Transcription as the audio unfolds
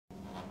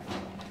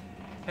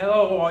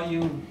Hello, all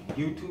you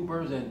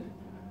YouTubers and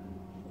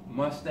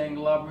Mustang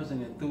lovers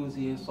and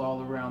enthusiasts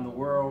all around the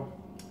world.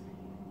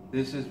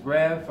 This is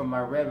Rev from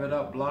my Rev It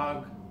Up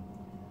blog.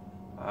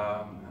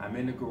 I'm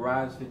in the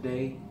garage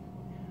today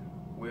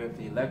with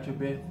the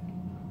Electrabeth,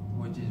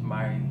 which is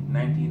my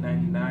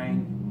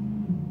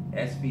 1999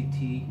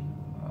 SVT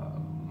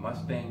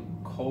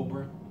Mustang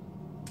Cobra,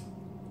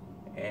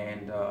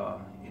 and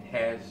it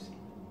has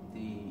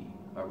the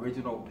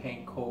original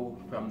paint code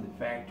from the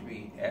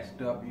factory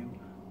SW,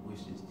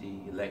 which is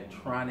the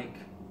electronic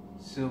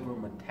silver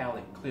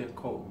metallic clear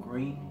coat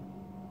green.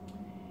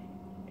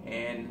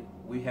 And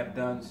we have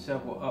done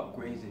several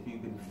upgrades if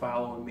you've been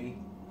following me.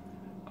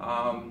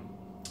 I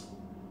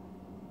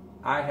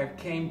have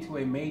came to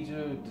a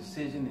major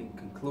decision and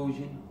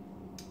conclusion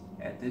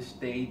at this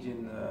stage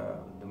in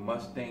the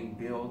Mustang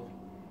build.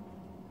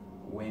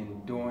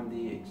 When doing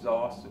the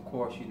exhaust, of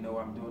course, you know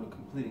I'm doing a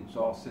complete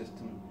exhaust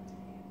system,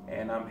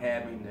 and I'm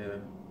having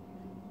the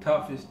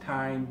toughest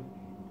time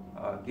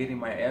getting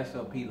my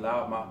SLP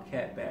loudmouth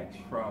catbacks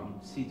from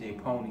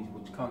CJ Ponies,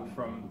 which comes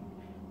from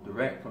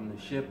direct from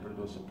the shipper,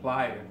 the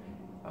supplier,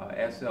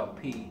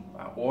 SLP.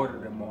 I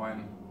ordered them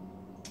on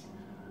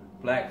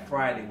Black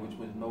Friday, which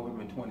was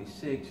November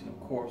 26th, and of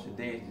course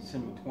today is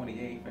December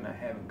 28th, and I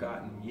haven't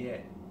gotten them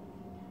yet.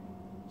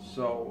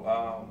 So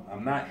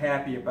I'm not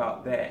happy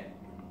about that.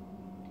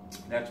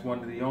 That's one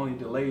of the only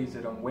delays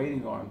that I'm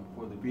waiting on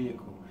for the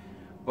vehicle.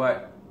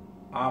 But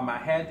I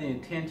had the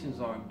intentions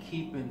on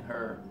keeping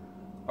her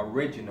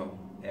original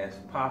as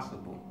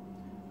possible.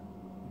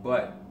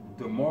 But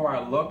the more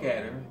I look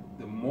at her,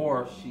 the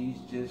more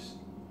she's just,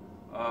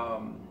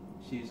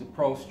 she's a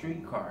pro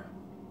street car,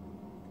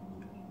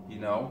 you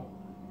know?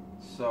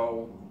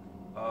 So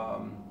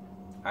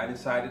I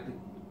decided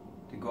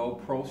to go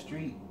pro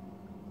street.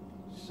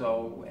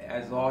 So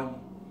as all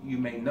you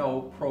may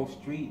know, pro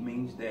street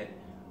means that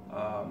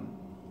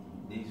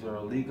these are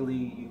legally,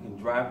 you can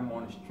drive them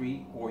on the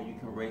street or you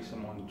can race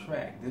them on the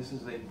track. This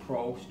is a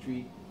pro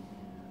street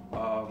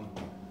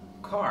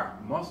car,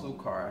 muscle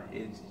car.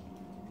 It's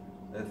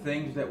the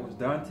things that was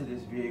done to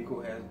this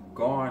vehicle has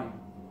gone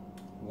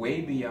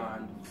way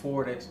beyond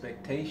Ford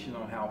expectation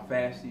on how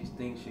fast these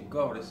things should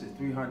go. This is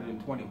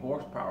 320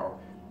 horsepower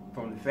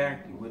from the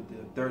factory with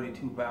the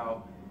 32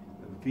 valve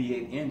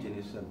V8 engine.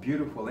 It's a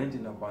beautiful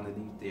engine up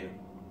underneath there.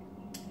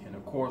 And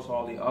of course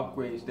all the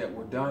upgrades that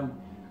were done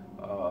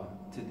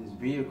to this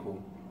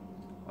vehicle,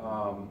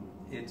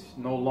 it's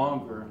no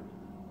longer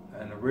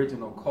an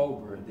original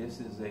Cobra.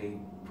 This is a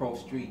pro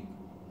street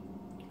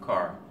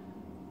car.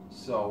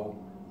 So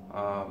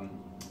I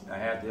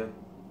have the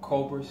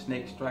Cobra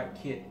snake strike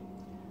kit.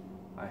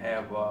 I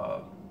have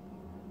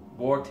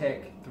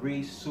Vortec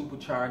 3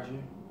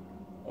 supercharger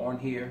on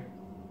here.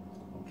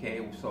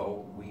 Okay,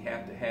 so we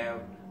have to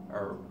have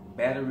our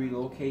battery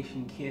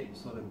location kit,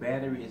 so the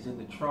battery is in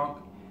the trunk,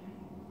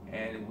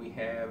 and we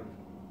have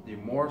the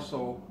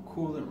Morso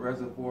coolant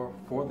reservoir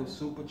for the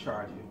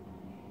supercharger,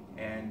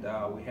 and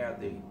we have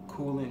the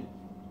coolant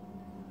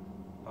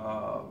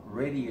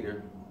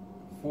radiator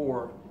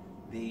for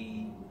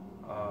the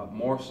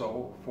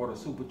Morso for the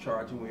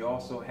supercharger. We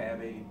also have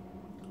a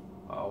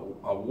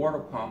water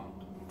pump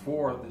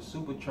for the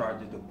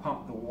supercharger to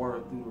pump the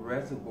water through the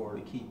reservoir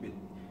to keep it,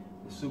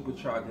 the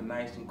supercharger,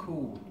 nice and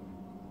cool.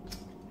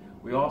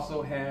 We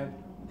also have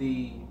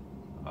the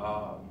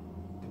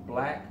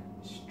black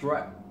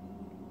strut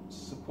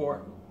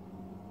support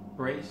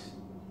brace.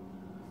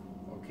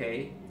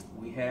 Okay,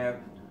 we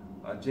have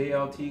a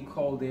JLT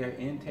cold air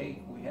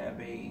intake. We have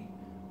a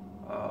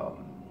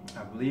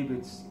I believe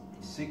it's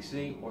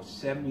 68 or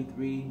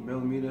 73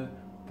 millimeter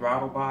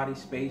throttle body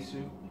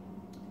spacer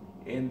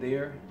in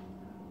there.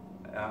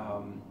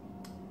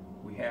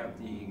 We have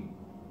the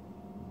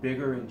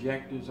bigger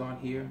injectors on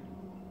here,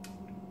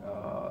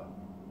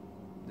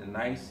 the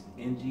nice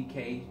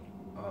NGK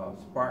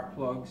spark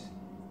plugs,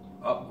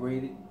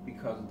 upgraded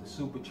because of the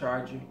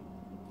supercharger,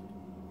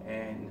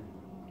 and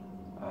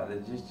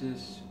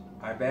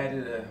I've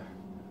added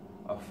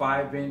a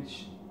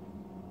 5-inch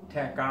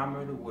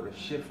tachometer with a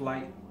shift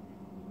light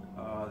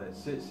that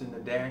sits in the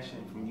dash,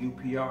 and from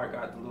UPR I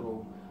got the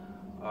little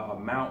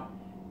mount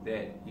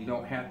that you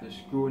don't have to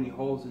screw any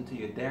holes into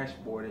your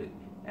dashboard. It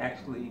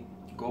actually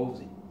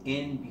goes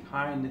in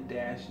behind the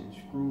dash and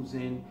screws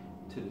in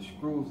to the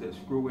screws that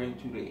screw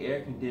into the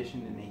air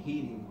conditioning and the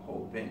heating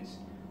hole vents,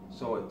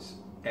 so it's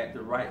at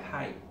the right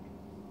height.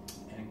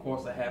 And of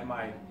course I have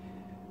my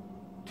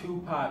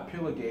 2-pot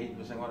pillar gauge,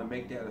 because I'm going to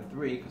make that a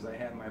 3, because I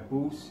have my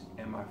boost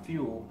and my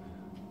fuel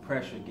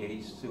pressure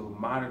gauge to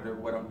monitor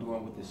what I'm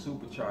doing with the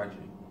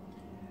supercharger.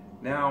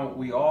 Now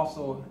we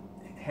also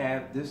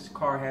have, this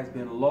car has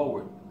been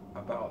lowered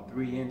about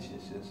 3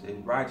 inches.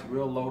 It rides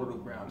real low to the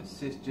ground. It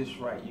sits just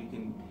right. You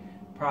can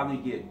probably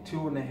get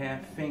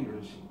 2.5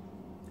 fingers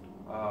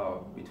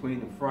between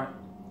the front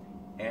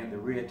and the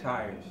rear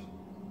tires.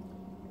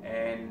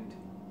 And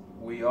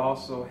we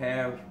also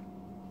have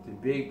the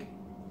big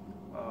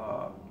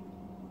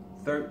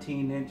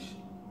 13-inch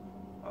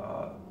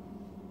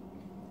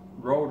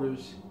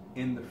rotors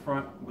in the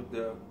front with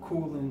the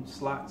cooling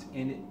slots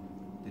in it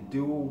the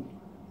dual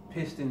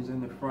pistons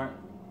in the front,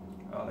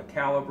 the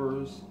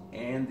calipers,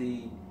 and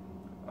the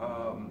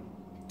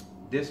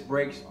disc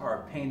brakes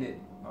are painted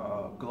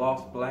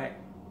gloss black.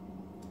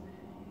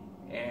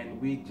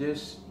 And we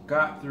just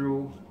got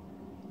through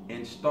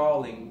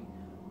installing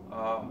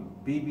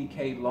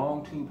BBK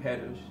long tube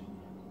headers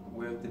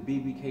with the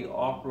BBK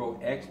off-road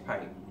X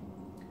pipe.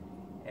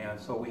 And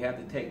so we had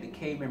to take the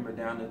K-member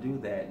down to do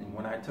that. And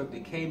when I took the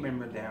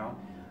K-member down,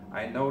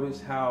 I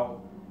noticed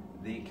how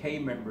the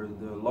K-member,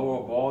 the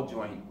lower ball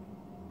joint,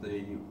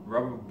 the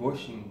rubber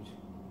bushings,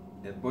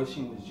 the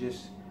bushing was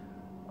just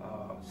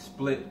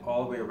split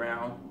all the way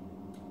around,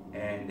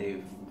 and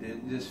it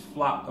just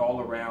flopped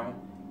all around,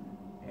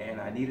 and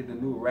I needed a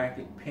new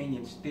racket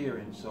pinion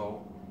steering.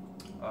 So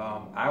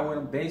I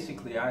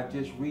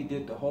just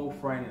redid the whole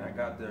front, and I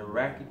got the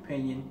racket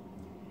pinion,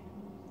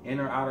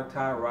 inner outer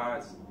tie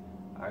rods,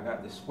 I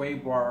got the sway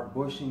bar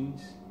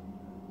bushings,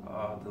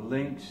 the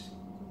links,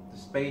 the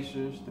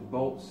spacers, the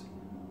bolts.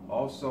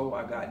 Also,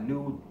 I got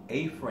new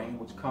A-frame,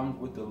 which comes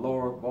with the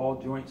lower ball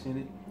joints in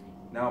it.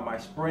 Now my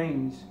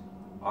springs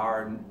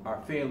are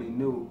fairly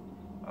new.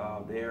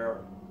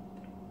 They're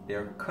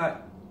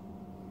cut.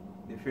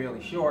 They're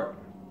fairly short.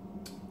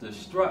 The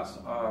struts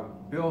are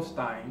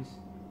Bilsteins.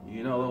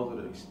 You know, those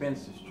are the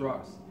expensive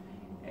struts,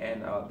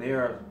 and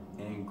they're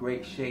in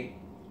great shape.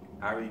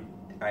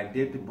 I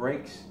did the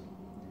brakes,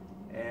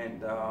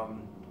 and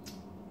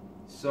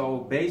so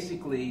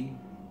basically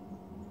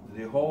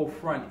the whole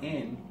front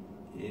end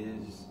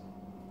is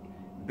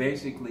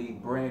basically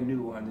brand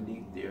new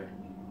underneath there.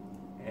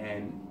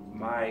 And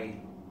my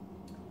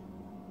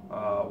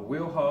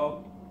wheel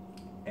hub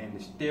and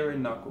the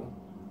steering knuckle,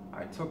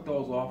 I took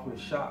those off with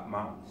shop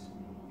mounts,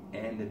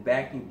 and the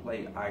backing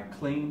plate, I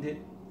cleaned it,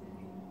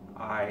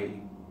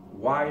 I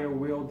wire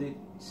wheeled it,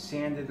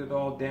 sanded it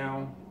all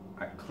down,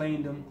 I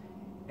cleaned them,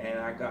 and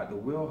I got the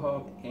wheel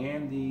hub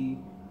and the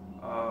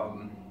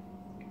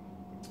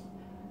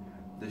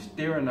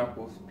steering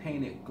knuckles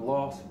painted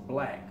gloss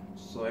black.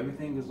 So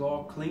everything is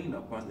all clean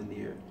up under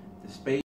there. The space